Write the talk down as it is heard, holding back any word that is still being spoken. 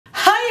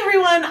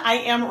everyone, I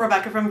am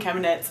Rebecca from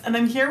ChemKnits, and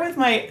I'm here with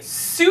my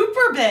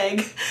super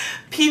big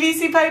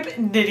PVC pipe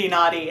Niddy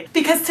Noddy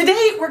because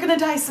today we're going to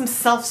dye some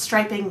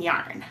self-striping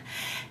yarn.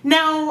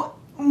 Now,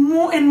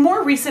 in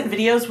more recent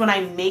videos when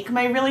I make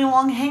my really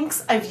long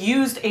hanks, I've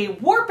used a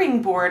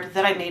warping board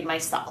that I made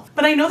myself.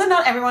 But I know that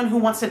not everyone who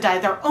wants to dye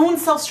their own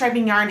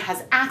self-striping yarn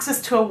has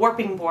access to a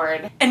warping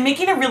board, and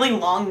making a really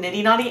long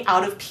Niddy Noddy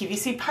out of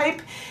PVC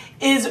pipe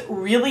is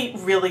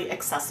really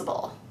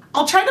accessible.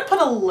 I'll try to put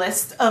a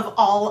list of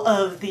all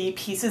of the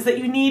pieces that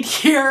you need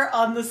here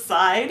on the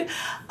side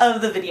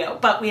of the video,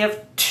 but we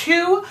have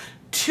two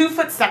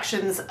 2-foot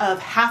sections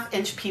of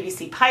 1/2-inch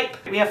PVC pipe.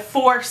 We have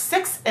 4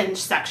 6-inch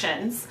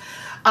sections,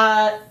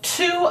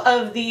 2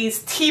 of these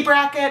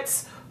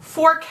T-brackets,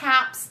 4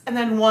 caps, and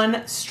then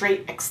 1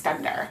 straight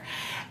extender.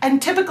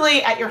 And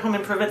typically at your home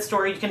improvement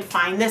store, you can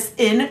find this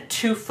in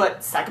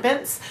 2-foot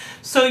segments.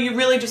 So you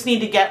really just need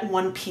to get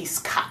 1 piece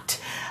cut.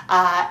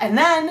 And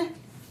then,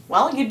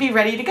 well, you'd be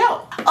ready to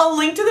go. I'll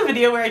link to the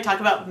video where I talk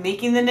about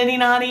making the Niddy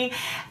Noddy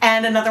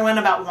and another one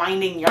about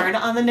winding yarn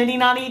on the Niddy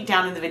Noddy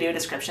down in the video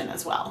description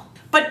as well.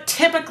 But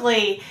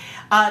typically,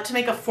 to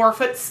make a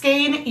 4-foot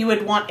skein, you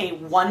would want a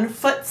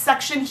 1-foot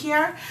section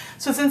here.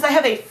 So since I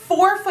have a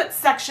 4-foot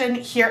section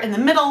here in the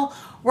middle,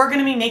 we're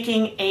gonna be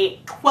making a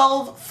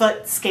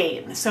 12-foot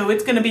skein. So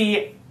it's gonna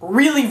be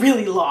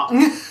really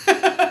long.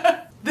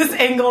 This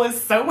angle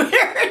is so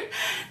weird.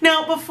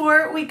 Now,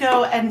 before we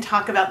go and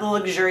talk about the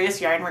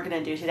luxurious yarn we're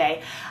gonna do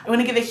today, I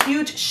wanna give a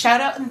huge shout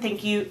out and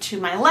thank you to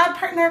my lab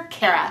partner,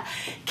 Kara.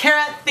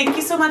 Kara, thank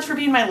you so much for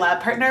being my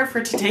lab partner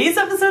for today's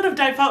episode of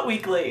Dyepot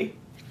Weekly.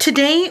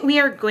 Today we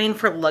are going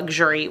for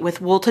luxury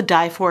with Wool to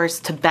Die For's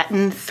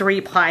Tibetan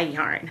 3-ply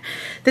yarn.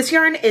 This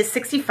yarn is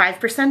 65%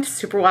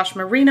 superwash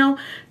merino,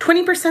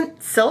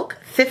 20% silk,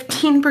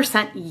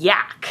 15%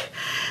 yak.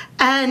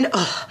 And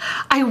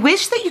I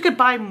wish that you could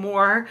buy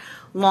more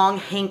long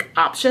hank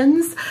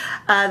options.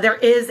 There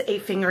is a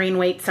fingering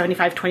weight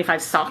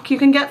 75-25 sock you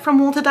can get from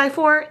Wool to Die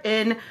For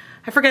in,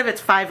 I forget if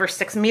it's 5 or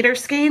 6 meter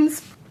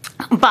skeins.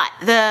 But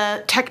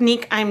the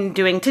technique I'm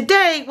doing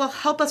today will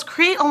help us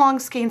create a long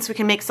skein so we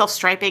can make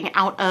self-striping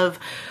out of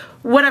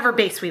whatever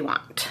base we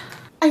want.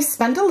 I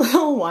spent a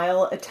little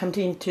while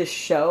attempting to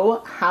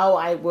show how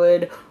I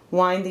would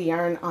wind the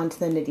yarn onto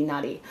the Niddy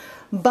Noddy.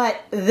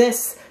 But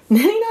this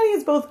Niddy Noddy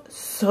is both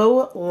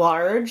so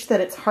large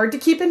that it's hard to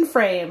keep in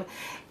frame,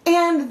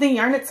 and the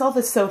yarn itself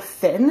is so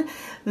thin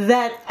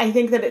that I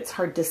think that it's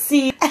hard to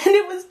see. And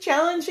it was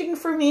challenging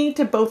for me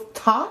to both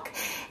talk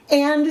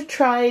and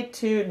try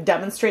to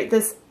demonstrate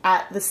this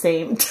at the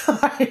same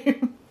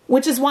time,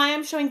 which is why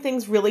I'm showing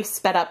things really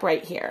sped up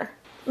right here.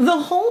 The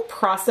whole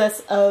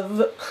process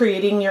of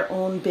creating your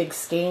own big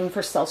skein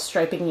for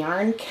self-striping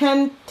yarn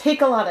can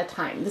take a lot of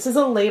time. This is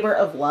a labor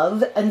of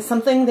love and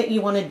something that you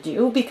want to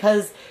do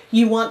because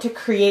you want to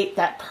create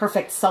that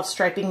perfect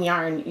self-striping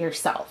yarn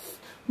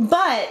yourself.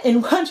 But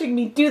in watching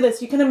me do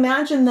this, you can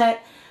imagine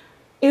that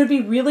it would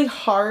be really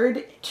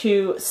hard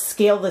to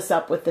scale this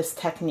up with this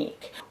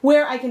technique.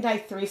 Where I can dye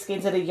 3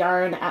 skeins of a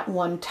yarn at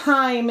one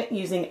time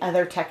using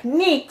other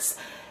techniques,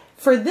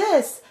 for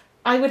this,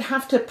 I would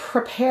have to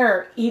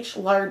prepare each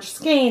large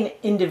skein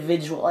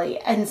individually.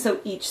 And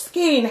so each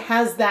skein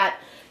has that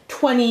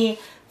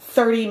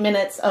 20-30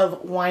 minutes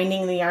of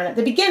winding the yarn at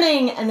the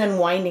beginning and then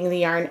winding the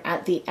yarn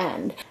at the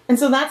end. And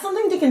so that's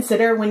something to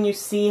consider when you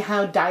see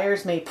how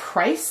dyers may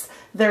price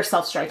their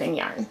self-striping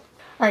yarn.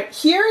 All right,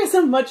 here is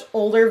a much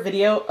older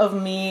video of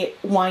me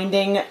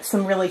winding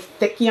some really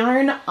thick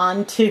yarn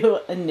onto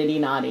a Niddy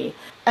Noddy.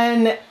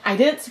 And I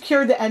didn't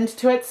secure the end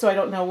to it, so I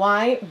don't know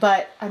why,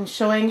 but I'm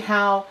showing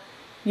how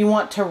you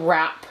want to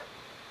wrap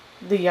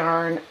the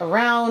yarn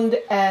around,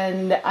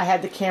 and I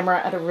had the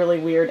camera at a really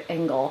weird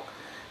angle,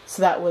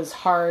 so that was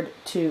hard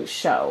to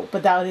show,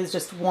 but that is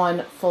just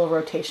one full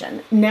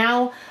rotation.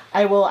 Now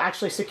I will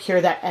actually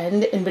secure that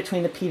end in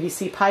between the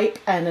PVC pipe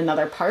and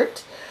another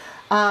part.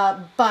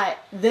 But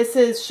this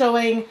is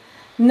showing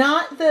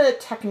not the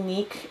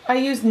technique I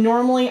use.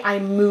 Normally I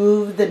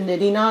move the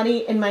Niddy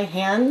Noddy in my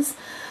hands,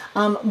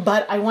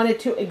 but I wanted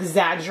to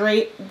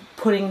exaggerate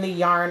putting the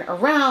yarn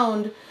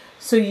around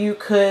so you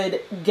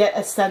could get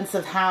a sense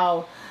of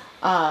how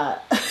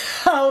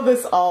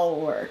this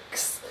all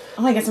works.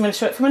 Oh, I guess I'm going to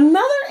show it from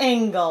another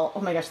angle. Oh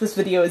my gosh, this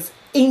video is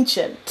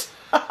ancient.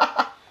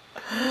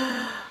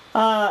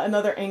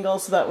 Another angle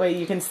so that way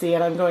you can see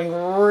it. I'm going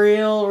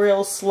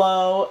real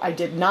slow. I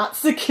did not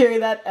secure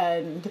that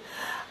end.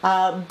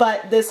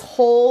 But this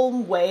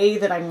whole way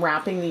that I'm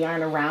wrapping the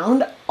yarn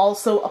around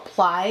also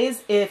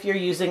applies if you're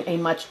using a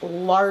much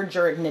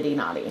larger Niddy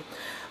Noddy.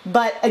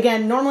 But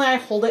again, normally I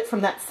hold it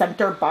from that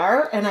center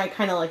bar and I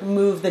kind of like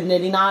move the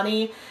Niddy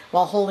Noddy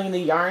while holding the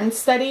yarn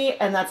steady,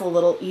 and that's a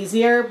little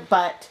easier,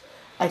 but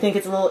I think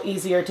it's a little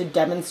easier to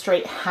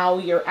demonstrate how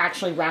you're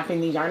actually wrapping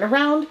the yarn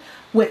around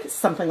with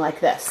something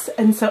like this.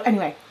 And so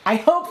anyway, I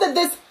hope that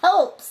this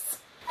helps.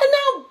 And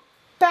now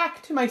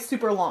back to my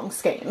super long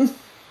skein.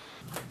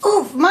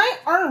 Oof, my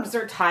arms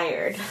are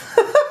tired.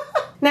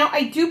 Now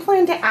I do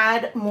plan to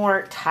add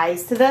more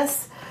ties to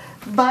this,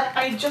 but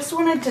I just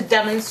wanted to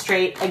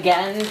demonstrate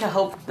again, to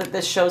hope that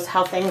this shows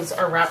how things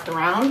are wrapped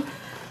around,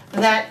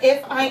 that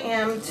if I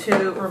am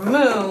to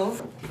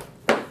remove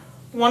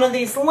one of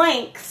these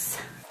lengths,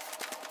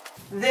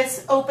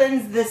 this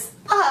opens this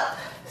up,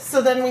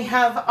 so then we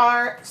have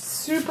our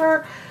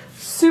super,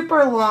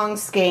 super long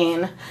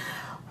skein.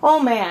 Oh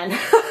man.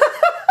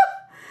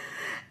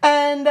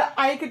 And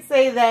I could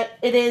say that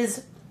it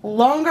is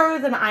longer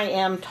than I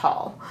am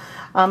tall.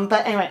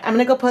 But anyway, I'm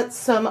gonna go put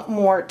some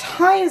more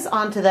ties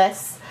onto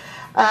this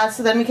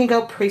so then we can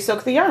go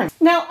pre-soak the yarn.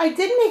 Now, I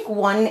did make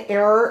one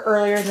error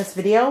earlier in this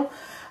video.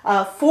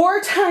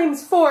 4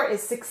 times 4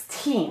 is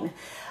 16.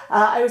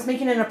 I was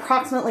making an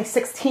approximately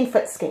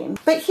 16-foot skein.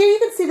 But here you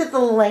can see that the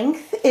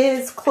length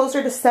is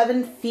closer to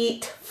 7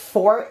 feet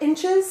 4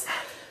 inches.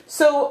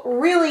 So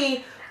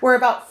really, we're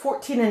about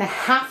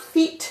 14.5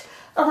 feet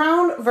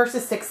around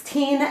versus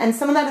 16, and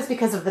some of that is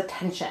because of the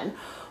tension.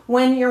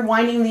 When you're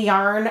winding the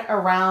yarn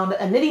around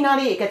a Niddy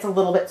Noddy, it gets a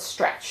little bit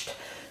stretched.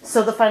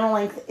 So the final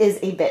length is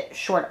a bit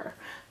shorter,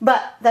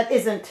 but that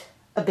isn't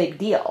a big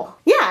deal.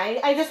 Yeah,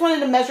 I just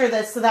wanted to measure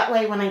this so that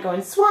way when I go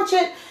and swatch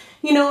it,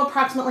 you know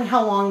approximately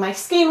how long my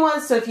skein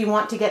was, so if you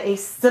want to get a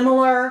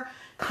similar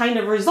kind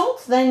of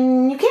result,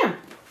 then you can.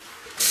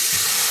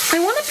 I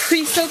want to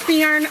pre-soak the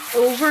yarn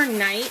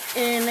overnight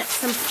in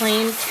some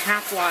plain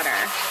tap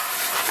water.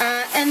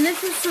 And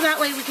this is so that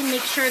way we can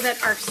make sure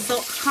that our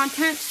silk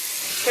content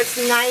gets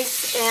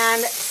nice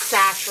and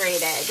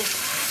saturated.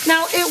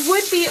 Now, it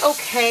would be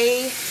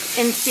okay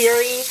in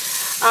theory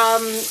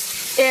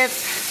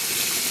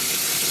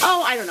if,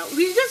 I don't know,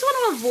 we just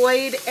want to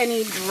avoid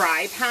any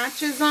dry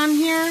patches on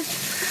here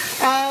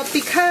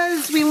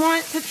because we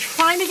want to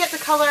try to get the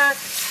color.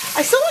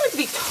 I still want it to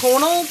be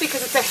tonal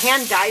because it's a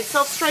hand-dyed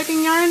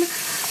self-striping yarn,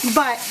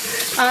 but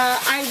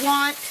I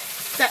want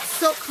that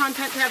silk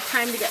content to have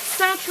time to get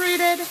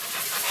saturated,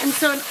 and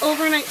so an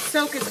overnight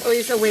soak is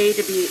always a way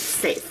to be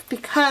safe,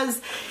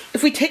 because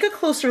if we take a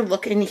closer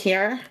look in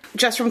here,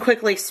 just from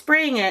quickly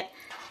spraying it,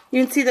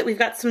 you can see that we've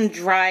got some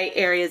dry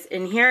areas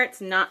in here.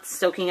 It's not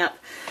soaking up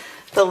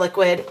the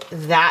liquid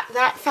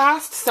that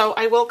fast, so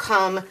I will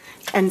come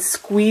and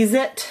squeeze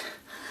it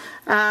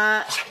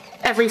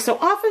every so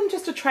often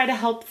just to try to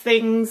help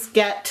things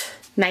get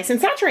nice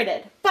and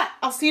saturated. But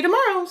I'll see you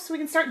tomorrow so we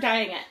can start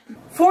dyeing it.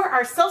 For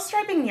our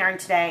self-striping yarn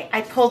today,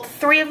 I pulled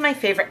 3 of my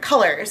favorite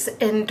colors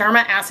in Dharma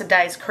Acid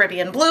Dye's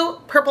Caribbean Blue,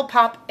 Purple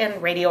Pop,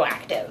 and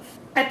Radioactive.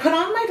 I put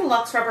on my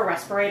deluxe rubber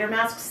respirator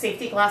mask,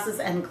 safety glasses,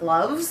 and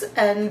gloves,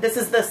 and this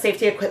is the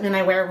safety equipment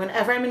I wear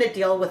whenever I'm going to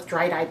deal with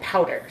dry dye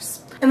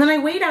powders. And then I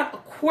weighed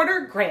out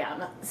 1/4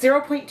 gram,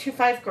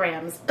 0.25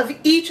 grams, of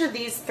each of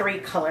these 3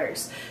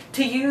 colors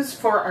to use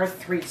for our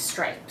 3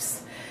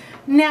 stripes.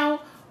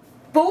 Now,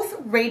 both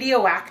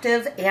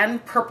Radioactive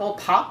and Purple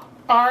Pop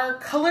are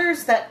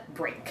colors that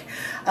break.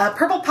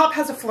 Purple Pop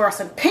has a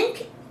fluorescent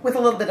pink with a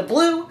little bit of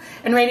blue,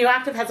 and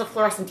Radioactive has a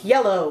fluorescent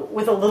yellow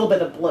with a little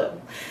bit of blue.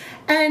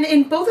 And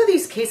in both of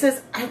these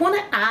cases, I want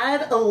to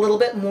add a little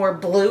bit more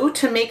blue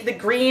to make the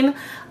green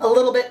a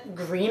little bit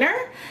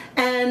greener,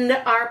 and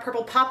our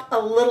Purple Pop a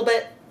little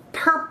bit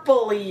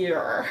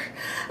purplier.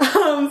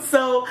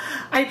 So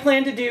I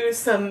plan to do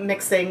some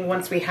mixing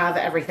once we have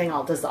everything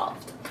all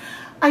dissolved.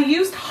 I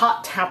used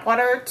hot tap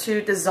water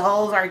to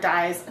dissolve our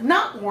dyes,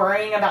 not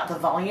worrying about the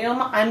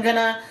volume. I'm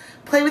gonna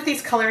play with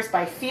these colors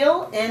by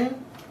feel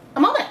in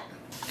a moment.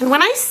 And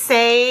when I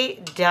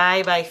say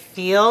dye by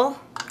feel,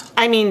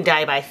 I mean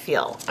dye by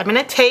feel. I'm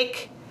gonna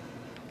take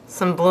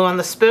some blue on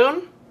the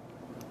spoon,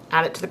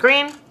 add it to the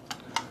green,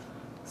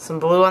 some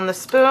blue on the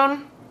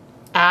spoon,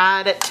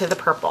 add it to the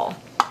purple.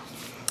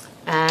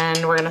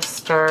 And we're gonna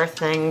stir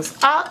things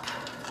up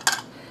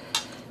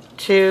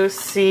to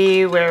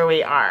see where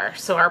we are.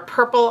 So our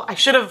purple, I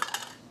should have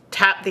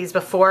tapped these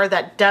before,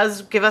 that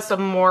does give us a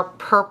more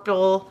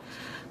purple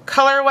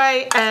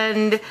colorway,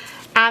 and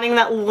adding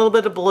that little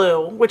bit of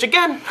blue, which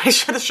again, I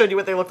should have showed you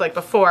what they looked like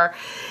before,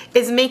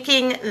 is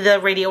making the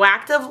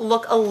Radioactive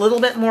look a little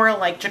bit more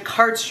like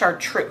Jacquard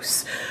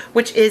Chartreuse,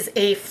 which is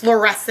a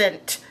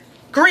fluorescent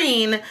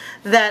green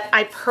that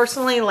I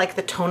personally like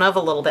the tone of a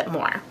little bit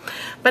more.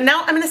 But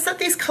now I'm going to set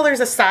these colors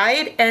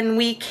aside and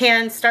we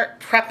can start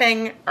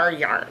prepping our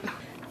yarn.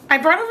 I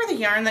brought over the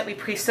yarn that we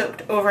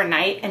pre-soaked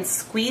overnight and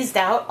squeezed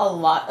out a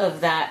lot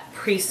of that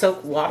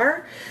pre-soak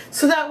water,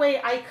 so that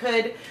way I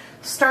could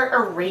start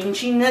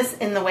arranging this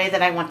in the way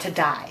that I want to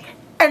dye.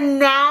 And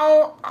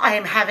now I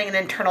am having an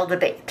internal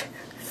debate.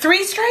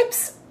 3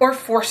 stripes or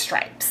 4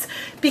 stripes?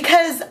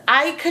 Because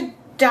I could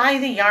dye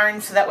the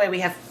yarn so that way we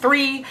have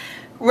 3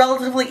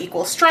 relatively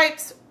equal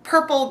stripes,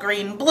 purple,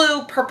 green,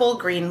 blue, purple,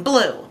 green,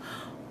 blue.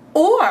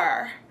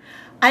 Or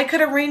I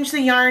could arrange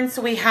the yarn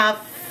so we have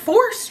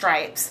 4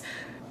 stripes,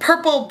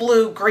 purple,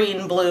 blue,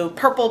 green, blue,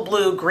 purple,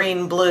 blue,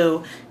 green,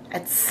 blue,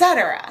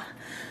 etc.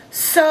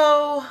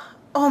 So,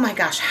 oh my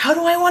gosh, how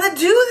do I want to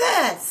do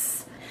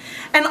this?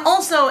 And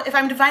also, if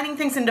I'm dividing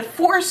things into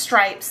 4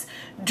 stripes,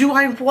 do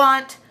I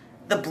want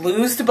the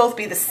blues to both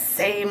be the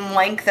same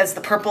length as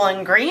the purple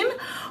and green?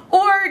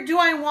 Or do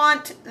I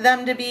want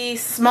them to be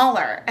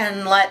smaller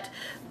and let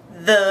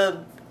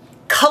the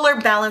color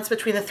balance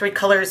between the 3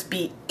 colors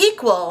be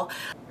equal,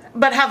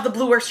 but have the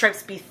bluer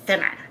stripes be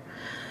thinner.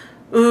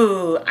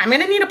 Ooh, I'm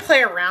gonna need to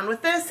play around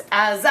with this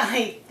as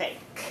I think.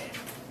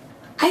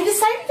 I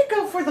decided to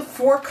go for the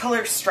 4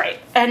 color stripe,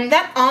 and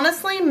that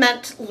honestly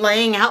meant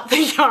laying out the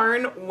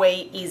yarn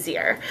way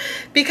easier.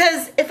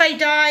 Because if I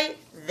dye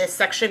this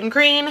section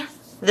green,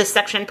 this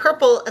section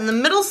purple, and the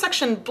middle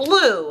section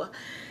blue,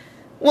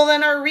 well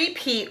then our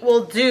repeat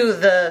will do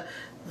the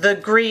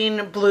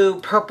green, blue,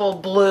 purple,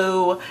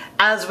 blue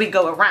as we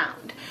go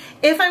around.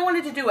 If I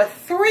wanted to do a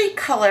 3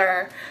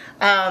 color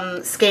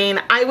skein,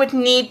 I would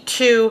need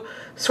to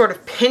sort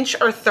of pinch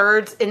our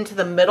thirds into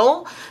the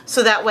middle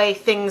so that way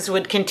things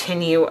would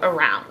continue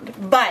around.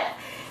 But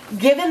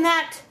given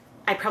that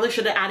I probably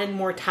should have added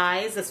more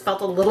ties, this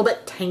felt a little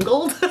bit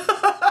tangled,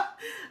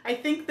 I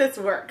think this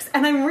works.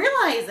 And I'm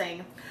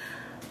realizing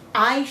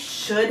I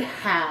should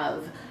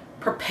have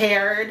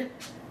prepared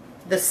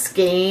the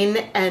skein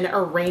and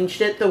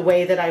arranged it the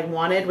way that I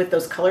wanted with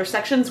those color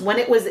sections when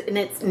it was in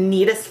its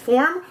neatest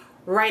form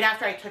right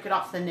after I took it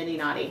off the Niddy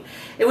Noddy.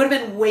 It would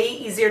have been way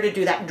easier to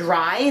do that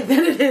dry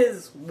than it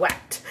is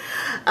wet.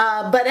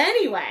 But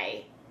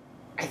anyway,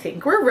 I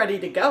think we're ready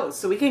to go.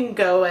 So we can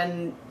go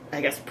and,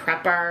 I guess,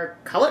 prep our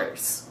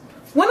colors.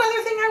 One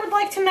other thing I would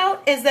like to note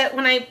is that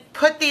when I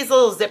put these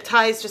little zip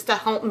ties just to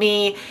help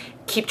me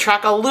keep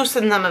track, I'll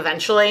loosen them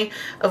eventually,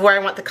 of where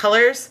I want the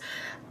colors.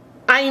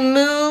 I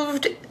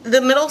moved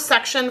the middle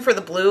section for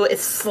the blue is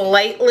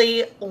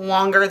slightly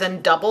longer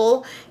than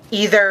double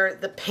either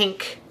the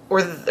pink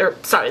or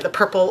the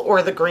purple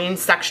or the green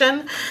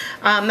section.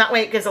 That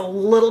way it gives a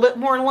little bit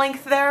more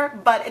length there,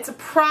 but it's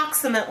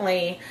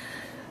approximately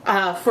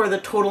for the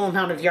total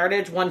amount of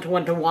yardage, 1 to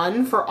 1 to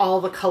 1 for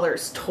all the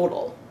colors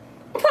total.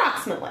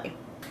 Approximately.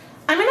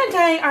 I'm gonna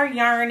dye our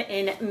yarn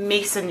in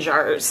mason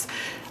jars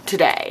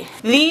today.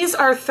 These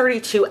are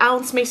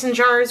 32-ounce mason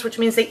jars, which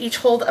means they each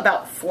hold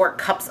about 4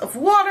 cups of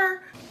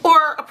water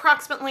or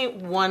approximately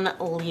 1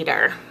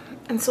 liter.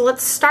 And so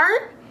let's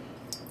start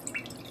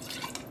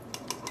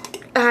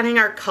adding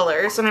our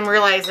colors, and I'm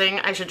realizing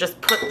I should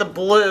just put the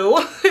blue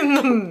in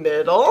the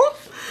middle.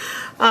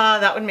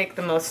 That would make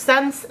the most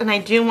sense, and I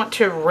do want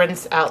to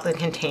rinse out the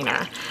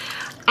container.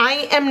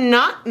 I am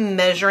not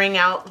measuring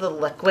out the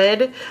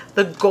liquid.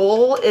 The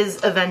goal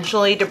is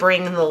eventually to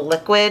bring the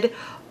liquid,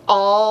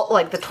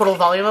 like the total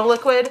volume of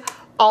liquid,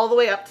 all the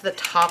way up to the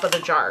top of the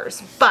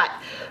jars. But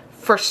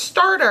for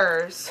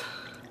starters,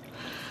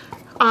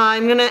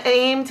 I'm gonna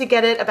aim to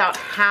get it about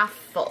half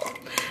full.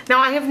 Now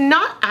I have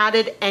not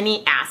added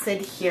any acid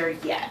here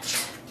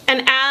yet.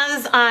 And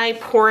as I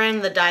pour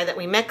in the dye that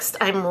we mixed,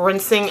 I'm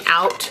rinsing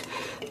out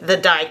the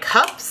dye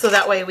cup so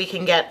that way we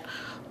can get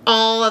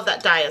all of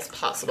that dye as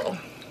possible.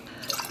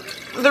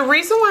 The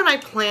reason why my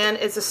plan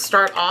is to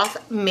start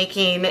off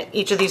making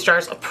each of these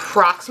jars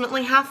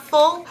approximately half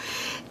full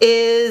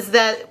is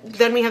that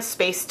then we have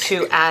space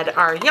to add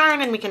our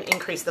yarn and we can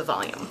increase the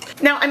volume.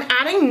 Now I'm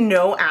adding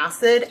no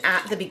acid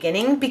at the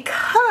beginning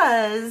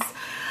because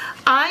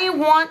I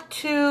want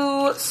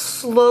to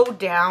slow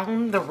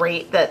down the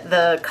rate that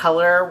the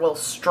color will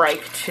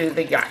strike to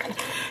the yarn.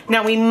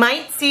 Now we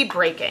might see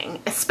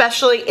breaking,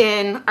 especially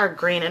in our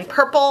green and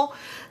purple.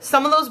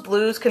 Some of those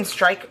blues can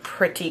strike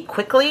pretty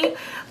quickly,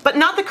 but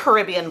not the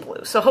Caribbean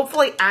blue. So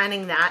hopefully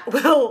adding that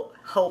will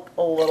help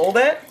a little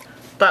bit.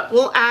 But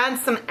we'll add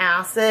some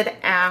acid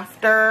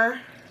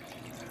after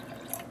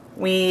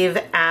we've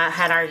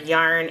had our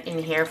yarn in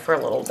here for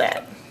a little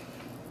bit.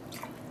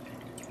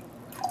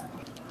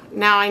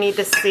 Now I need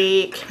to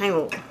see, can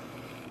I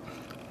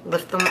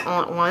lift them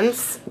all at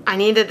once? I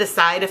need to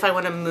decide if I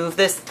want to move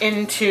this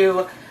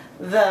into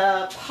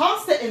the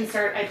pasta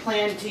insert I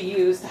plan to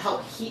use to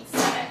help heat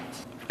set it.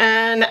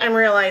 And I'm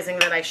realizing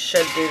that I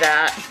should do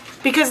that.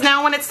 Because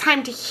now when it's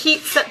time to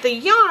heat set the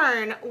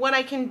yarn, what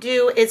I can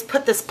do is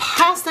put this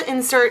pasta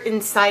insert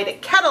inside a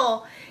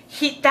kettle,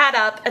 heat that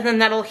up, and then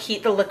that'll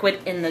heat the liquid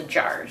in the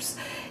jars.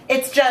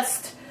 It's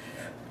just,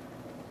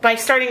 by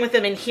starting with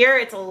them in here,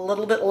 it's a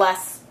little bit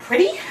less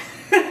pretty.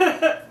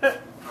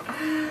 But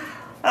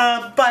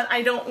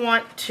I don't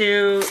want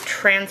to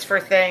transfer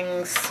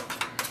things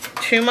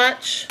too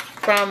much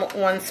from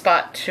one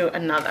spot to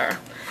another.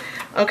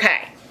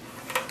 Okay,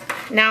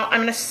 now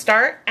I'm gonna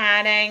start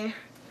adding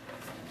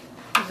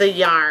the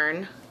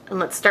yarn, and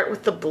let's start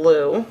with the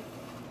blue.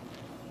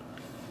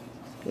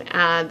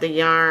 Add the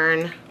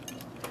yarn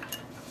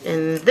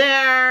in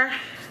there.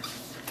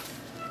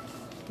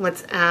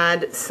 Let's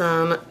add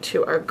some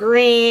to our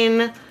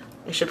green.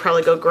 I should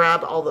probably go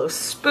grab all those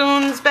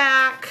spoons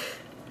back.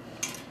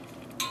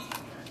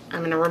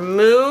 I'm gonna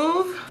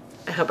remove,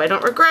 I hope I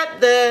don't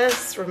regret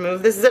this,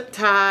 remove the zip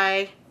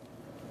tie.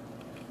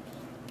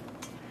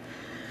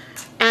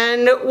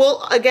 And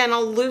again,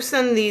 I'll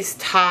loosen these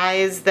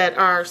ties that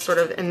are sort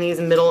of in these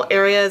middle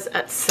areas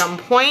at some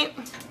point,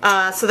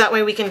 so that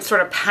way we can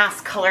sort of pass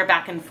color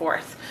back and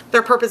forth.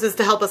 Their purpose is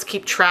to help us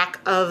keep track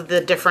of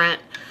the different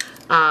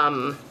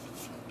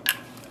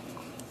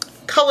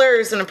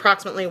colors and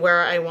approximately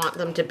where I want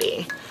them to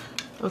be.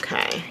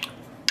 Okay.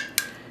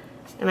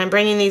 And I'm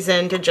bringing these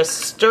in to just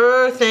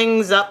stir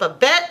things up a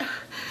bit.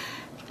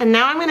 And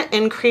now I'm going to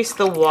increase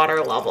the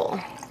water level.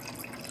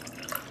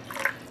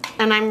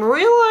 And I'm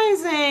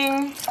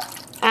realizing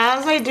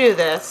as I do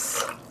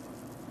this,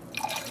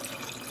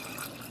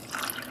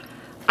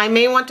 I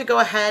may want to go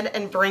ahead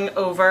and bring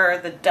over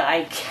the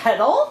dye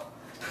kettle.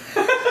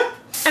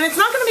 And it's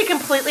not going to be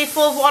completely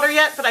full of water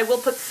yet, but I will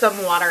put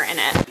some water in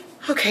it.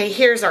 Okay,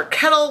 here's our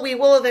kettle. We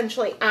will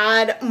eventually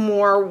add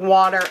more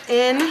water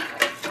in.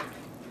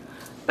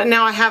 But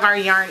now I have our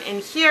yarn in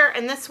here,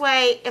 and this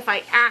way, if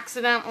I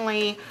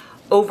accidentally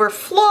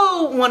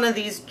overfill one of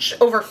these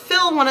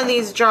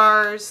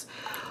jars,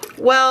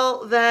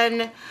 well,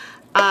 then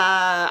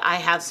I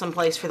have some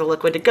place for the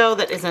liquid to go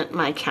that isn't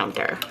my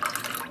counter.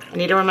 I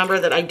need to remember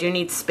that I do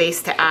need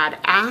space to add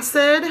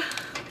acid.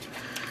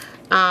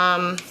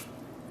 And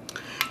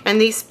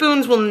these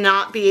spoons will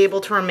not be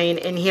able to remain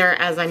in here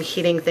as I'm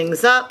heating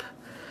things up.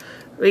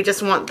 We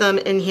just want them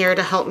in here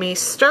to help me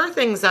stir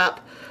things up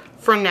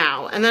for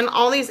now. And then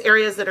all these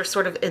areas that are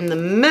sort of in the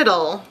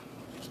middle,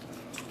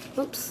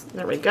 oops,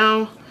 there we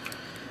go.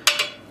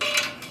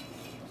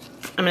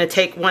 I'm gonna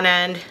take one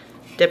end,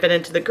 dip it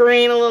into the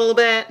green a little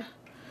bit,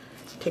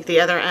 take the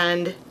other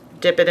end,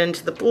 dip it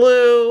into the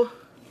blue.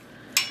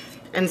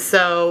 And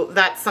so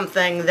that's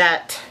something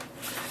that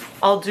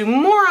I'll do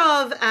more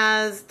of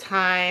as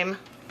time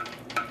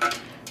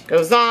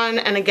goes on.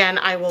 And again,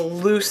 I will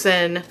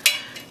loosen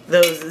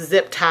those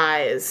zip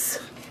ties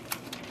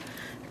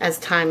as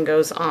time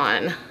goes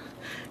on.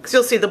 Because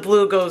you'll see the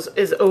blue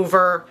is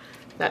over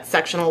that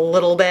section a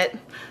little bit,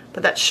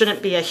 but that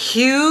shouldn't be a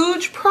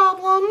huge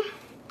problem.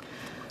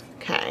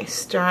 Okay,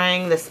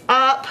 stirring this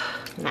up,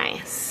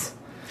 nice.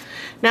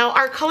 Now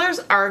our colors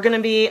are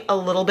gonna be a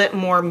little bit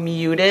more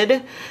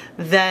muted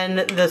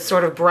than the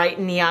sort of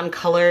bright neon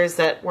colors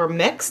that were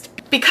mixed,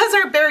 because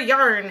our bare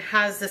yarn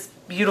has this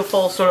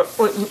beautiful sort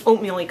of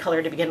oatmeal-y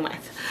color to begin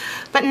with.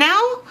 But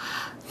now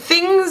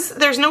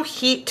there's no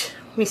heat,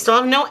 we still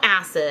have no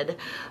acid,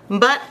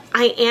 but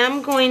I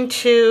am going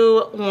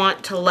to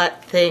want to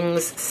let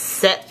things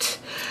sit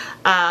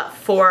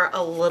for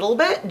a little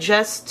bit,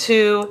 just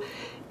to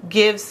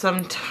give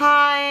some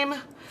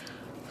time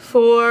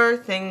for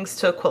things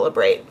to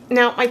equilibrate.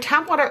 Now, my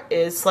tap water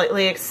is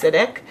slightly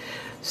acidic,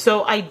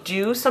 so I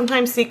do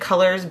sometimes see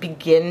colors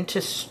begin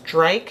to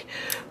strike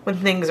when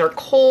things are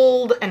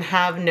cold and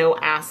have no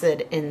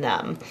acid in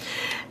them.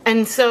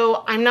 And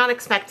so I'm not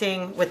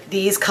expecting, with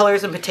these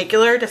colors in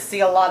particular, to see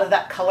a lot of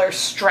that color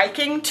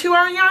striking to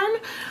our yarn,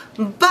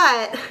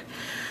 but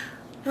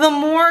the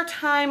more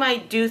time I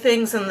do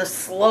things and the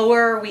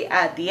slower we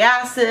add the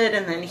acid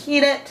and then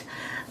heat it,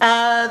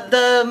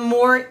 the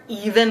more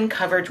even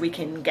coverage we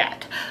can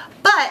get.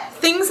 But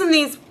things in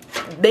these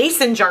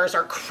mason jars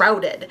are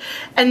crowded,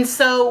 and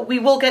so we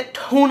will get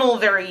tonal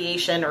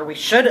variation, or we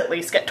should at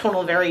least get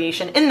tonal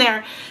variation in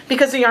there,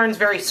 because the yarn's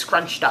very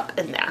scrunched up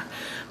in there.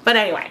 But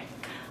anyway,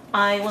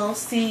 I will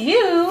see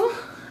you,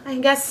 I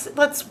guess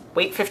let's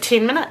wait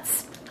 15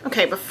 minutes.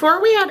 Okay,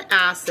 before we add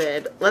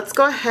acid, let's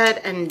go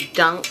ahead and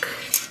dunk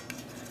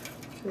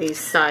these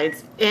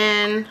sides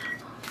in.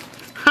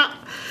 Ha!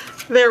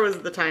 There was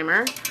the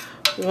timer.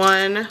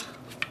 One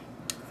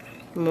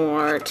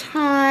more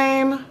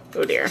time.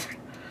 Oh dear.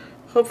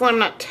 Hopefully I'm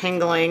not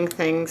tangling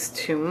things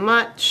too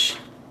much.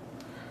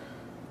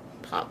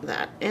 Pop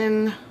that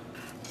in.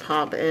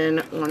 Pop in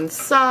one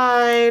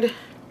side,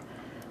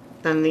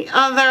 then the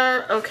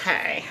other.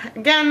 Okay.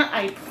 Again,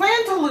 I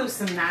plan to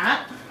loosen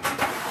that.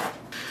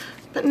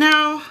 But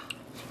now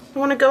I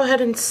want to go ahead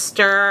and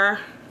stir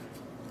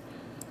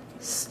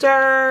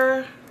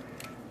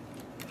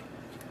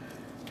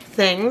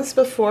things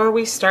before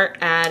we start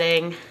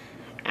adding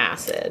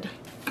acid.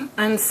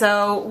 And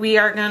so we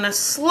are gonna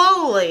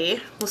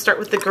slowly, we'll start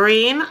with the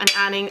green. I'm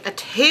adding a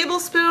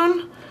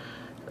tablespoon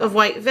of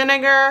white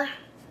vinegar,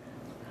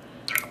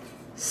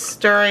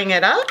 stirring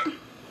it up.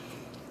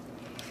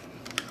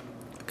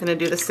 Gonna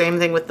do the same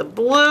thing with the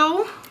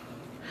blue.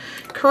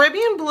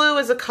 Caribbean blue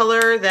is a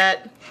color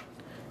that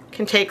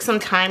can take some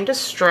time to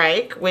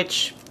strike,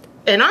 which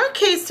in our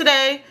case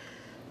today,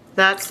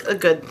 that's a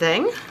good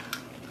thing.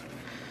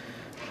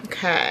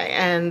 Okay,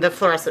 and the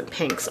fluorescent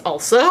pinks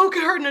also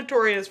are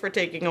notorious for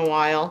taking a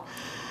while.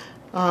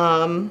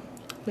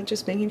 But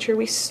just making sure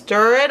we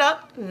stir it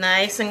up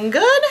nice and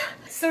good.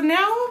 So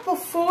now,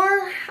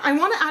 before, I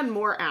want to add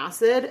more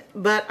acid,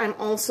 but I'm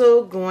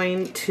also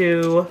going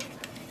to,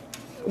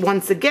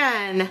 once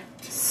again,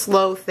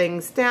 slow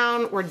things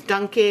down. We're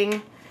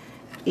dunking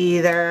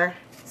either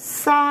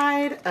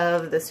side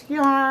of this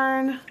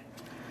yarn,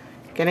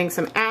 getting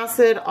some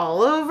acid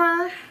all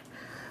over,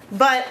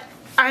 but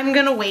I'm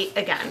gonna wait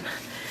again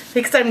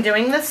because I'm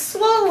doing this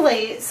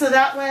slowly, so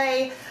that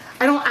way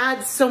I don't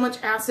add so much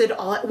acid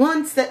all at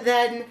once that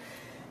then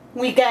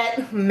we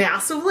get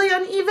massively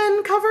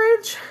uneven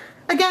coverage.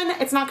 Again,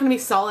 it's not gonna be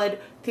solid,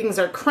 things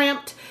are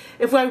cramped.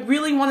 If I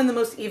really wanted the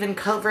most even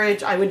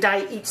coverage, I would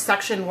dye each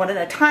section one at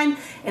a time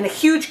in a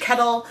huge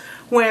kettle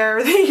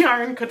where the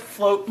yarn could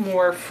float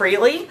more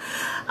freely.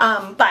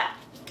 But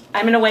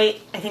I'm gonna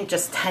wait, I think,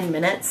 just 10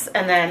 minutes,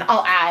 and then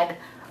I'll add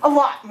a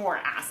lot more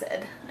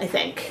acid, I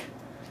think,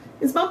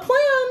 is my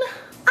plan.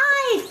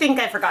 I think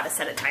I forgot to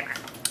set a timer.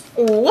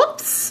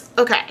 Whoops.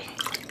 Okay.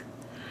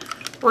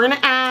 We're gonna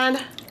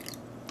add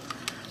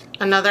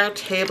another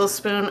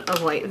tablespoon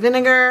of white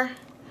vinegar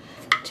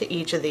to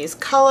each of these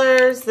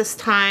colors. This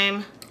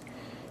time,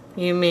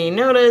 you may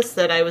notice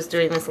that I was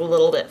doing this a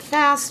little bit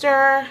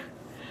faster,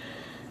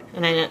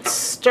 and I didn't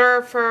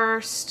stir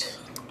first.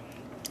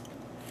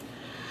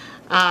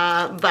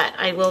 But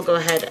I will go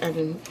ahead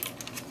and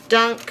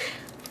dunk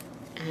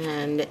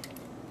and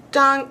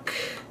dunk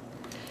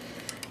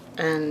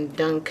and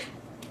dunk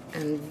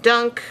and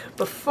dunk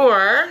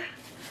before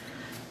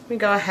we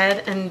go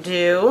ahead and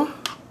do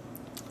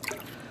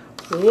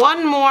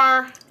one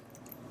more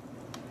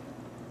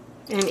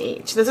in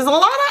each. This is a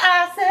lot of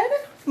acid,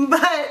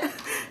 but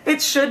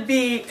it should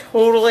be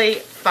totally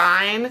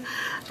fine.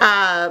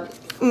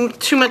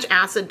 Too much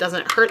acid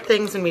doesn't hurt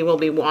things, and we will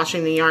be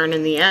washing the yarn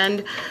in the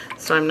end,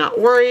 so I'm not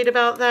worried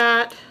about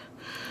that.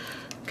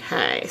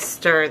 Okay,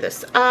 stir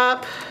this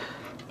up.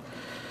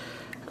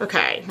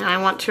 Okay, now I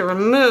want to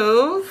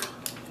remove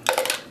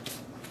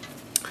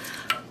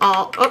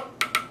all, oh,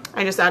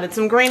 I just added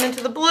some green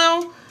into the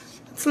blue.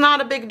 It's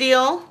not a big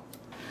deal.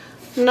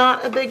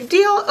 Not a big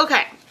deal.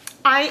 Okay,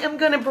 I am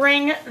gonna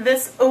bring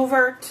this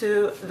over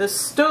to the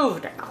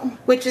stove now,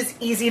 which is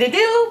easy to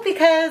do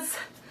because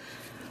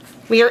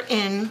we are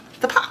in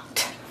the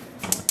pot.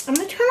 I'm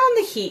gonna turn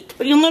on the heat,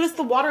 but you'll notice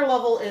the water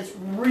level is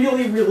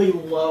really, really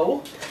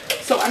low.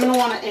 So I'm gonna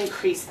wanna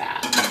increase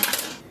that.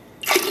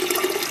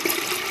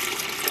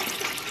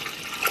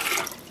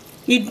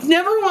 You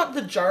never want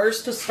the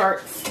jars to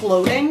start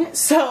floating,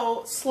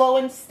 so slow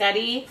and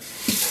steady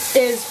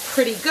is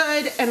pretty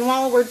good. And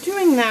while we're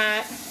doing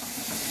that,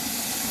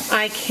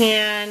 I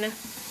can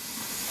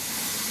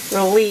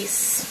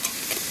release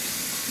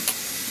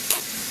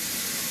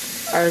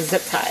our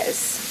zip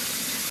ties.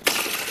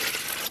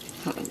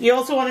 You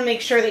also want to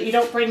make sure that you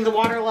don't bring the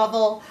water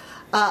level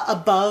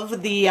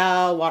above the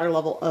water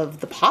level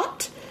of the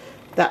pot.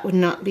 That would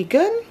not be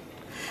good.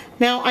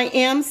 Now I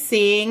am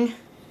seeing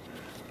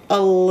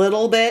a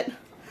little bit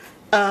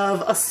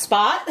of a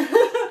spot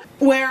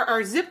where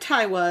our zip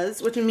tie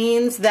was, which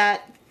means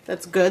that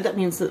that's good. That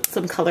means that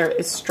some color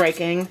is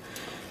striking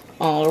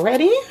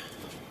already.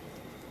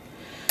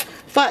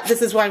 But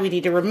this is why we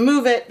need to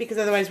remove it, because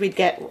otherwise we'd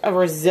get a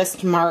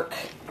resist mark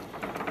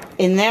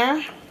in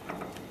there.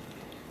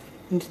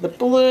 Into the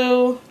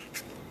blue,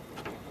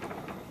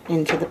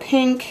 into the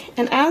pink,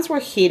 and as we're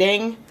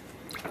heating,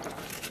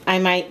 I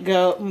might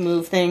go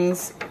move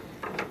things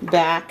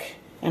back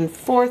and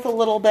forth a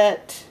little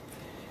bit.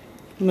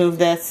 Move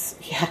this,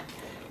 yeah,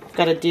 I've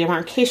got a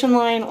demarcation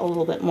line a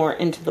little bit more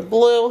into the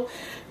blue,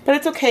 but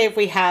it's okay if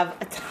we have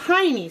a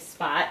tiny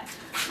spot.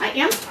 I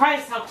am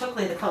surprised how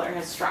quickly the color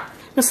has struck.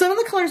 Now some of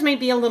the colors may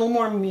be a little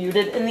more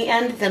muted in the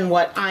end than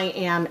what I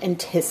am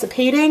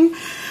anticipating,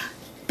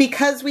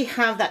 because we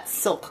have that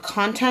silk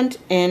content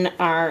in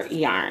our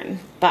yarn.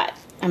 But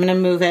I'm gonna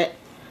move it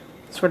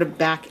sort of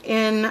back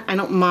in. I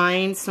don't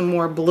mind some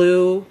more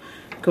blue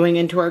going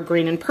into our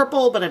green and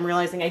purple, but I'm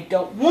realizing I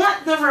don't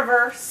want the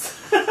reverse.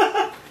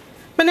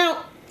 But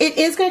now, it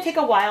is gonna take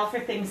a while for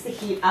things to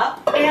heat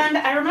up, and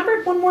I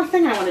remembered one more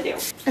thing I wanna do.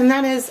 And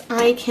that is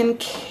I can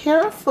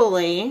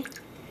carefully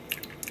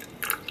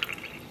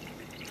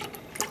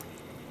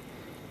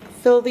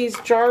fill these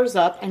jars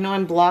up. I know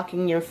I'm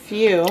blocking your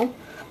view.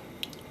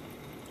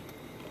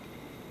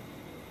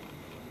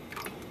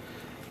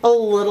 A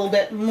little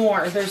bit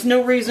more. There's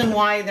no reason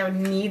why there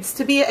needs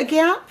to be a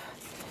gap.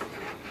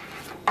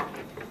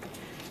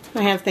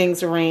 I have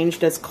things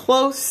arranged as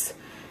close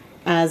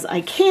as I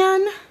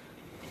can,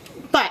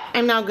 but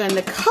I'm now going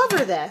to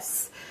cover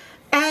this,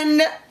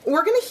 and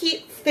we're going to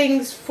heat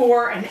things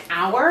for an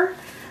hour,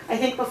 I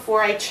think,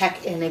 before I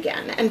check in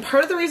again. And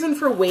part of the reason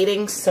for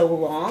waiting so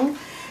long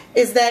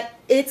is that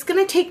it's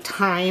going to take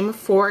time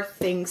for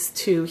things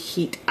to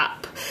heat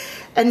up.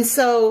 And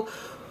so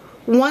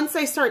once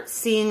I start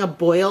seeing a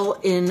boil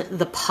in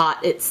the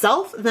pot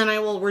itself, then I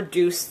will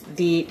reduce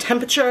the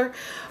temperature.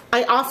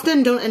 I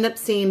often don't end up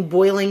seeing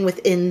boiling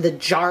within the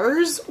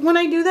jars when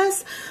I do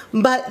this,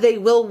 but they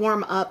will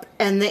warm up,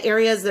 and the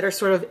areas that are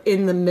sort of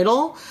in the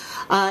middle,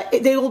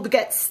 they will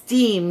get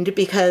steamed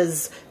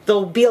because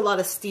there'll be a lot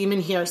of steam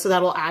in here, so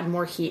that'll add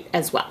more heat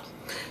as well.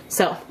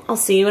 So I'll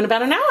see you in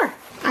about an hour.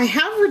 I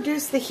have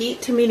reduced the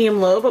heat to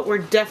medium-low, but we're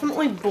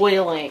definitely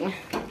boiling,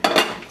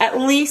 at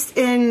least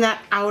in that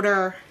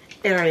outer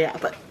area.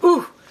 But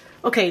ooh,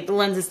 okay, the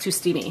lens is too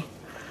steamy.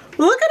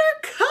 Look at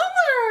our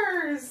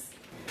colors!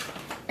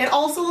 It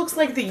also looks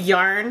like the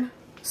yarn,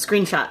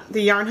 screenshot,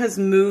 the yarn has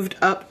moved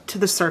up to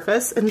the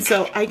surface, and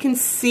so I can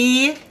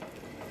see,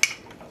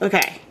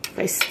 okay, if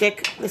I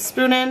stick the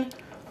spoon in,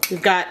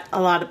 we've got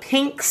a lot of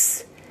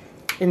pinks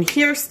in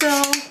here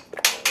still.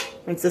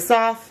 Rinse this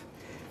off.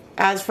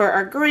 As for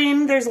our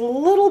green, there's a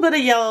little bit of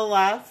yellow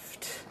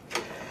left.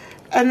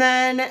 And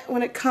then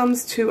when it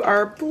comes to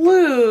our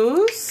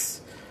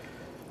blues,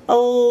 a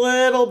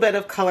little bit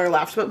of color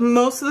left, but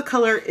most of the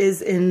color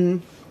is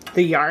in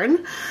the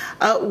yarn.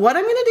 What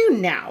I'm gonna do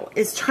now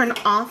is turn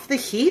off the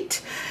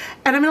heat,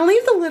 and I'm gonna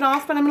leave the lid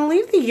off, but I'm gonna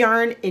leave the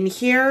yarn in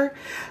here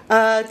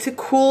to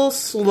cool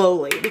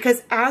slowly,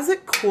 because as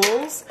it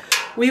cools,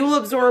 we will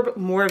absorb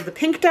more of the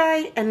pink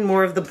dye and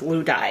more of the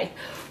blue dye.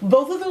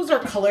 Both of those are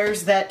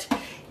colors that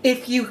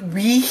if you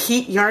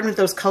reheat yarn with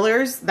those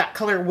colors, that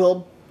color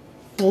will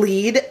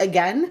bleed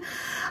again.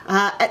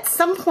 At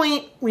some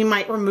point, we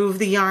might remove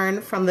the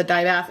yarn from the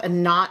dye bath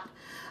and not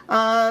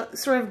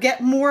sort of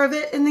get more of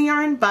it in the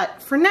yarn,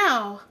 but for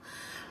now,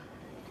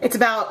 it's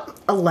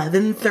about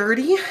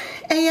 11:30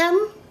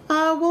 a.m.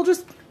 We'll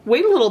just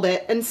wait a little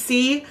bit and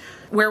see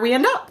where we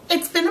end up.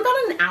 It's been about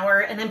an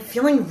hour and I'm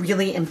feeling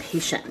really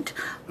impatient,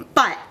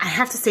 but I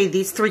have to say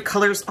these three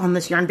colors on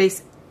this yarn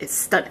base is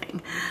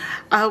stunning.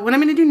 What I'm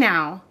gonna do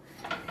now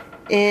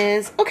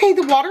is, okay,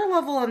 the water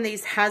level on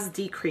these has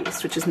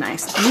decreased, which is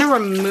nice. I'm gonna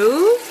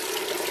remove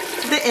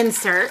the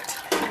insert.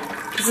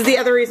 This is the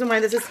other reason why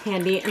this is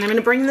handy, and I'm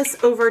gonna bring this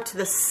over to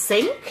the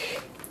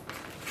sink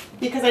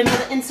because I know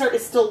the insert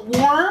is still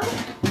warm.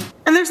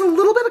 And there's a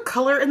little bit of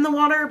color in the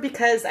water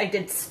because I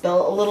did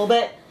spill a little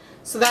bit,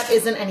 so that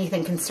isn't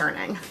anything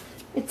concerning.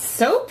 It's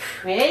so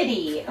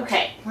pretty.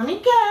 Okay, let me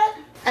get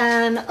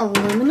an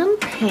aluminum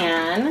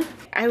pan.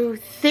 I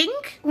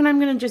think what I'm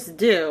gonna just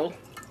do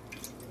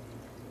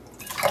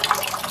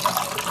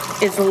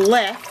is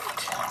lift.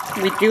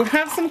 We do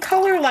have some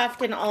color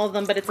left in all of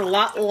them, but it's a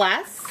lot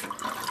less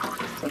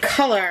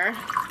color.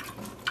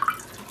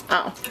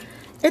 Oh,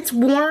 it's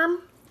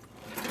warm,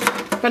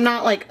 but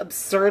not like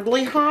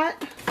absurdly hot.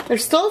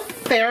 There's still a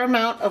fair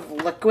amount of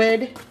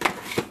liquid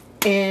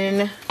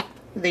in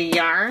the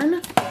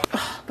yarn,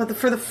 but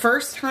for the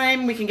first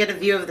time we can get a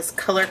view of this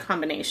color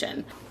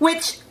combination,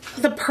 which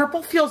the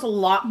purple feels a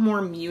lot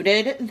more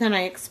muted than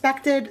I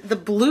expected. The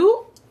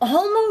blue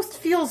almost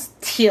feels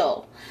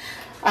teal.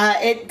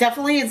 It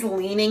definitely is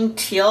leaning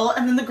teal,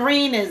 and then the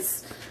green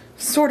is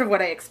sort of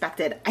what I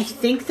expected. I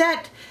think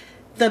that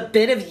the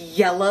bit of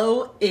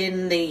yellow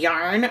in the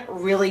yarn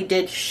really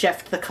did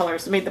shift the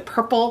colors. It made the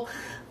purple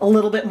a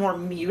little bit more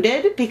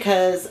muted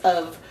because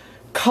of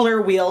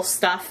color wheel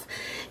stuff.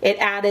 It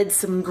added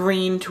some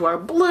green to our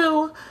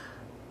blue,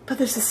 but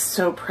this is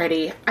so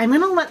pretty. I'm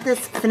gonna let this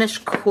finish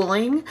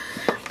cooling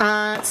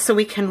so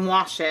we can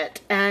wash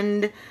it,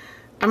 and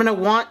I'm gonna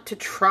want to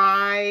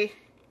try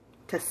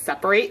to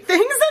separate things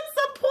at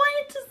some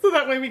point so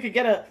that way we could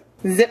get a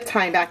zip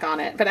tie back on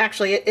it. But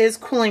actually it is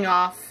cooling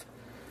off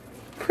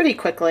pretty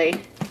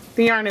quickly.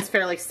 The yarn is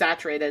fairly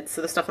saturated,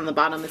 so the stuff on the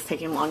bottom is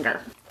taking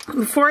longer.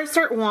 Before I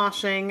start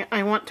washing,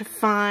 I want to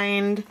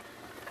find,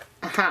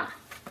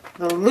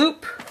 the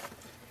loop.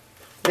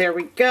 There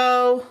we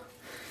go.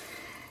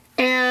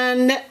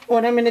 And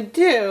what I'm gonna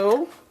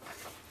do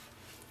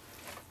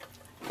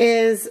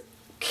is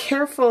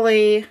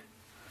carefully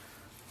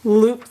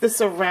loop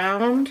this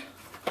around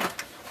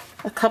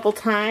a couple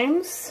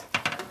times,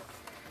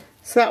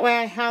 so that way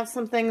I have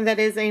something that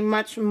is a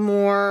much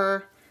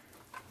more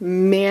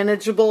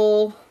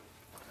manageable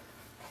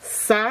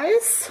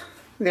size.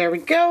 There we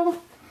go.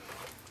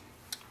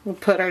 We'll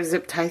put our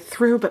zip tie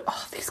through, but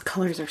oh, these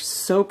colors are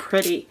so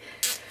pretty.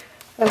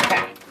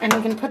 Okay, and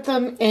we can put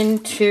them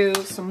into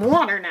some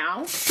water now.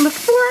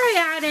 Before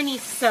I add any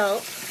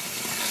soap,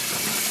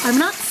 I'm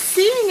not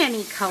seeing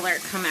any color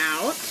come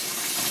out.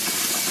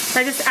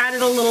 I just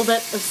added a little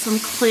bit of some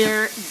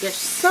clear dish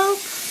soap,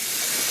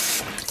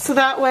 so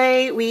that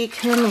way we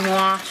can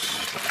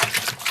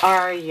wash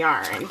our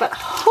yarn. But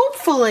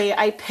hopefully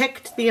I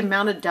picked the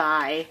amount of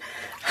dye.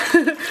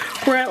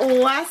 We're at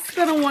less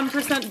than a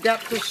 1%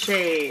 depth of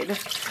shade.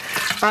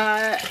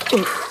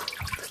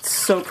 It's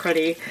so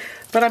pretty.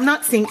 But I'm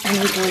not seeing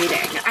any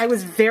bleeding. I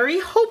was very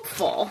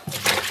hopeful.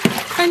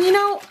 And you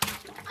know,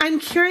 I'm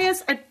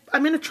curious,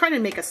 I'm gonna try to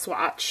make a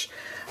swatch.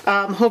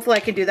 Hopefully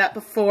I can do that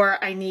before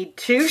I need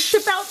to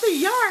ship out the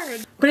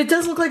yarn. But it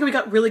does look like we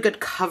got really good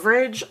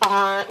coverage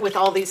with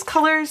all these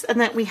colors, and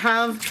that we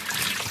have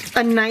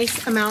a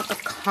nice amount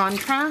of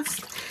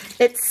contrast.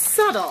 It's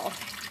subtle,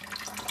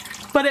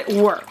 but it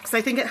works.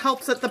 I think it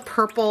helps that the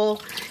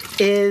purple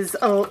ends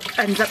up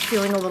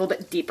feeling a little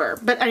bit deeper.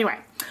 But anyway,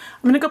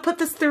 I'm gonna go put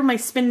this through my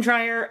spin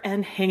dryer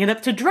and hang it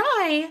up to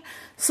dry,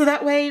 so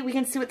that way we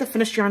can see what the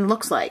finished yarn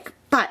looks like.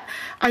 But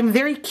I'm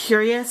very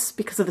curious,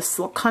 because of the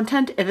silk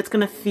content, if it's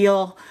gonna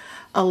feel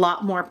a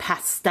lot more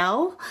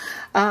pastel,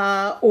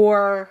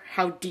 or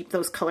how deep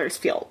those colors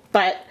feel.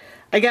 But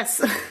I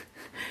guess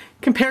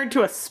compared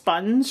to a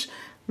sponge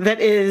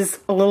that is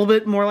a little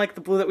bit more like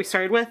the blue that we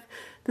started with,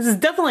 this is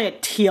definitely a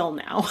teal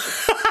now.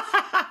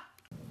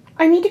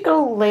 I need to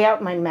go lay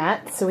out my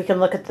mat so we can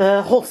look at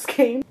the whole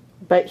skein.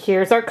 But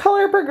here's our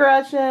color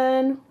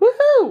progression.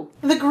 Woohoo!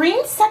 The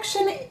green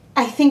section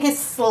I think is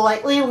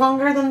slightly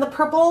longer than the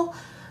purple,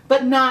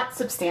 but not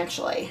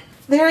substantially.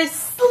 There is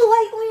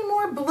slightly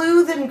more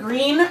blue than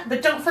green,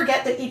 but don't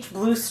forget that each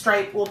blue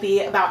stripe will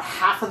be about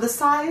half of the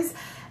size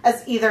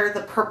as either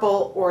the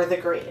purple or the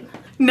green.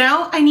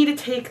 Now I need to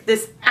take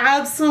this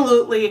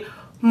absolutely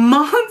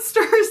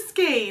monster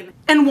skein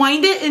and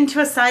wind it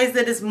into a size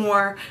that is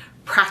more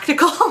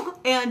practical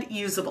and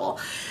usable,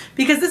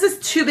 because this is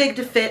too big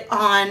to fit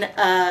on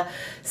a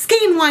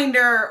skein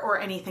winder or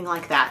anything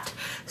like that.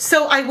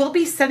 So I will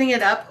be setting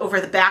it up over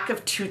the back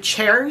of 2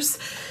 chairs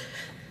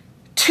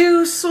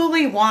to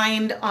slowly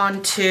wind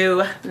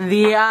onto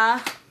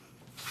the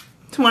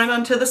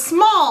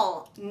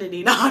small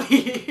Niddy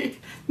Noddy.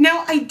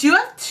 Now I do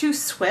have 2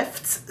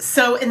 Swifts,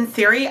 so in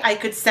theory I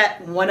could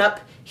set one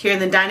up here in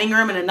the dining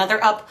room and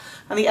another up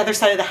on the other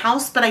side of the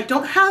house, but I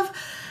don't have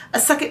a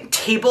second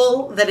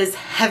table that is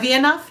heavy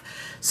enough,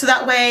 so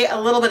that way a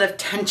little bit of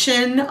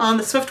tension on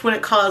the Swift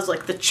wouldn't cause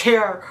like the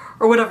chair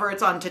or whatever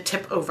it's on to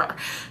tip over.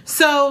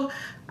 So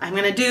I'm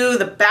gonna do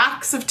the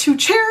backs of 2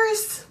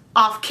 chairs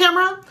off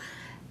camera,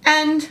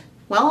 and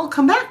well, I'll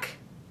come back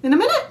in a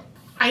minute.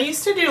 I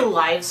used to do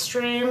live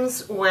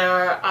streams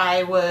where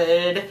I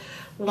would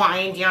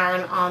wind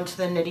yarn onto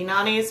the Niddy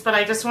Noddies, but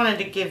I just wanted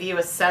to give you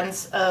a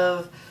sense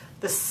of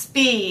the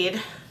speed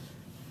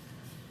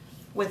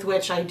with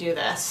which I do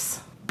this.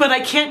 But I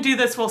can't do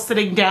this while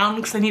sitting down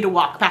because I need to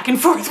walk back and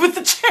forth with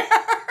the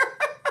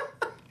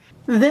chair.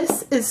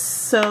 This is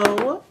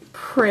so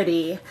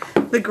pretty.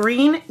 The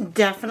green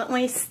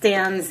definitely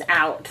stands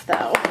out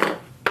though.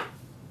 I'm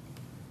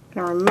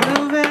gonna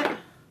remove it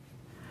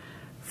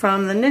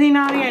from the Niddy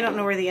Noddy. I don't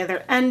know where the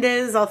other end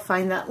is. I'll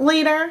find that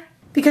later,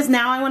 because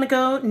now I want to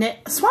go knit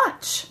a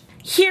swatch.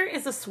 Here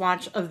is a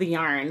swatch of the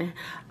yarn.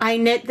 I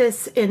knit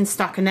this in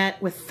stockinette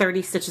with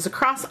 30 stitches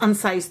across on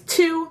size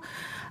 2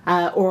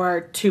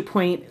 or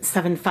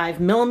 2.75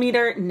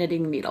 millimeter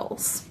knitting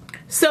needles.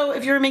 So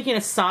if you were making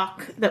a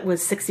sock that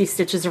was 60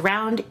 stitches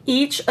around,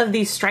 each of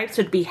these stripes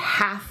would be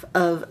half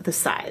of the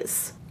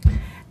size.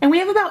 And we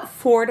have about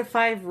 4 to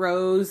 5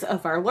 rows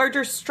of our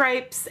larger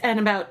stripes and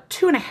about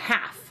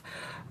 2.5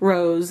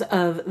 rows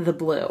of the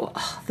blue.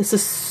 Oh, this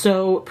is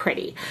so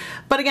pretty.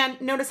 But again,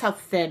 notice how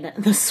thin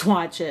the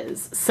swatch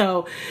is.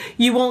 So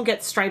you won't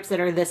get stripes that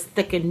are this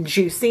thick and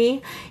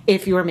juicy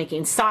if you are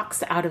making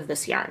socks out of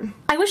this yarn.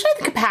 I wish I had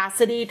the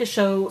capacity to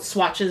show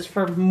swatches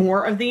for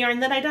more of the yarn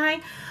that I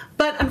dye,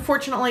 but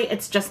unfortunately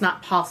it's just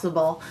not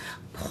possible.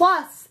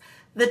 Plus,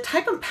 the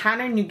type of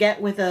pattern you get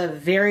with a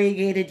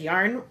variegated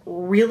yarn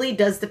really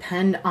does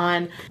depend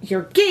on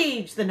your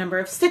gauge, the number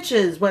of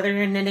stitches, whether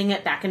you're knitting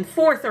it back and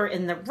forth or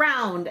in the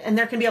round, and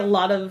there can be a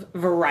lot of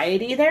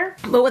variety there.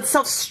 But with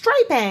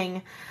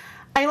self-striping,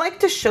 I like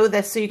to show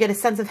this so you get a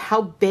sense of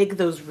how big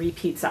those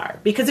repeats are.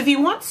 Because if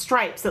you want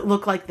stripes that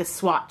look like this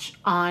swatch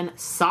on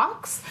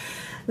socks,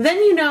 then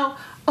you know,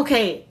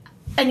 okay,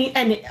 and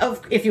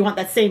if you want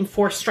that same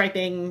 4-stripe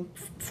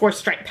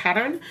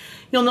pattern,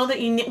 you'll know that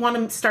you want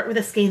to start with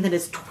a skein that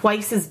is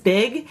twice as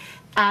big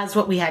as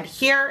what we had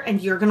here,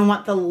 and you're going to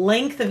want the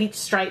length of each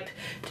stripe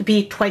to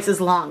be twice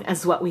as long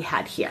as what we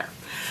had here.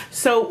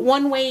 So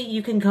one way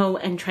you can go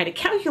and try to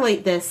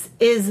calculate this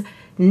is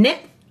knit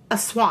a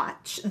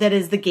swatch that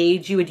is the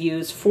gauge you would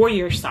use for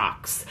your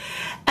socks,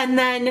 and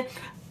then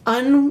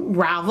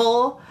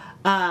unravel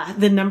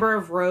the number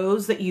of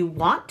rows that you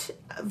want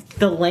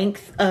the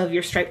length of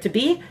your stripe to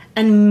be,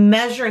 and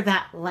measure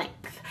that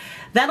length.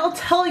 That'll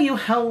tell you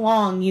how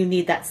long you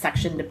need that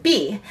section to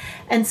be,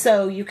 and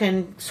so you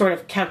can sort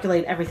of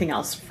calculate everything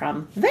else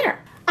from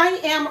there. I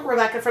am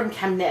Rebecca from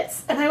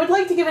ChemKnits, and I would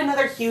like to give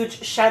another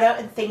huge shout out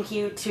and thank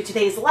you to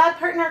today's lab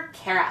partner,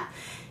 Kara.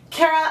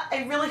 Kara,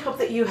 I really hope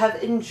that you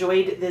have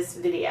enjoyed this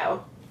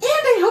video. And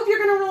I hope you're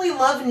going to really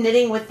love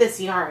knitting with this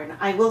yarn.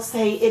 I will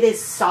say it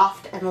is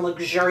soft and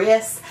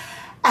luxurious,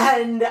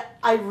 and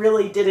I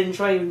really did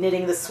enjoy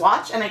knitting the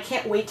swatch, and I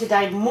can't wait to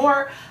dye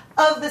more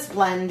of this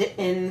blend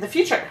in the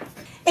future.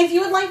 If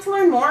you would like to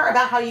learn more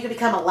about how you can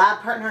become a lab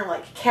partner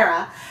like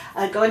Kara,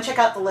 go and check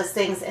out the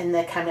listings in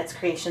the ChemKnits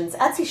Creations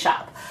Etsy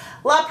shop.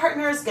 Lab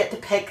partners get to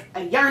pick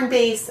a yarn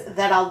base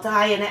that I'll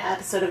dye in an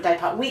episode of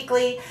Dyepot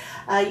Weekly.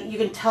 You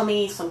can tell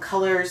me some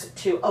colors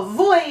to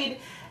avoid,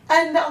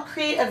 and I'll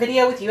create a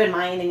video with you in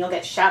mind, and you'll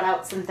get shout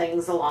outs and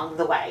things along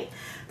the way.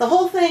 The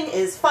whole thing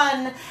is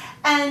fun,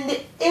 and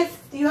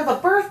if you have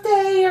a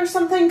birthday or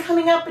something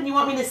coming up and you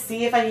want me to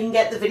see if I can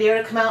get the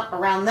video to come out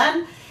around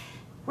then,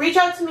 reach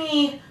out to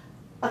me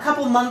a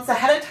couple months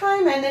ahead of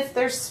time, and if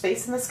there's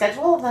space in the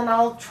schedule, then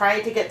I'll try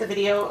to get the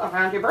video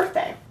around your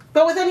birthday.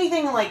 But with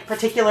anything like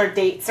particular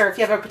dates, or if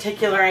you have a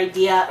particular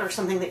idea or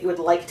something that you would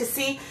like to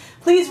see,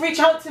 please reach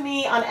out to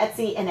me on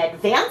Etsy in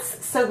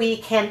advance so we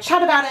can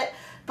chat about it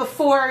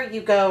before you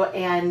go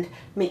and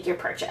make your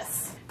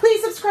purchase.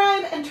 Please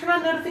subscribe and turn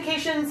on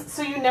notifications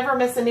so you never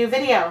miss a new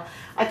video.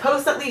 I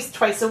post at least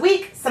twice a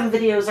week. Some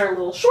videos are a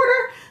little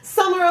shorter,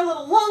 some are a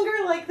little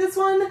longer like this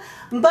one,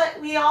 but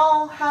we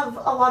all have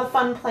a lot of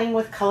fun playing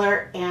with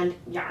color and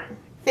yarn.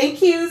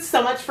 Thank you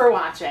so much for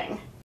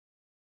watching.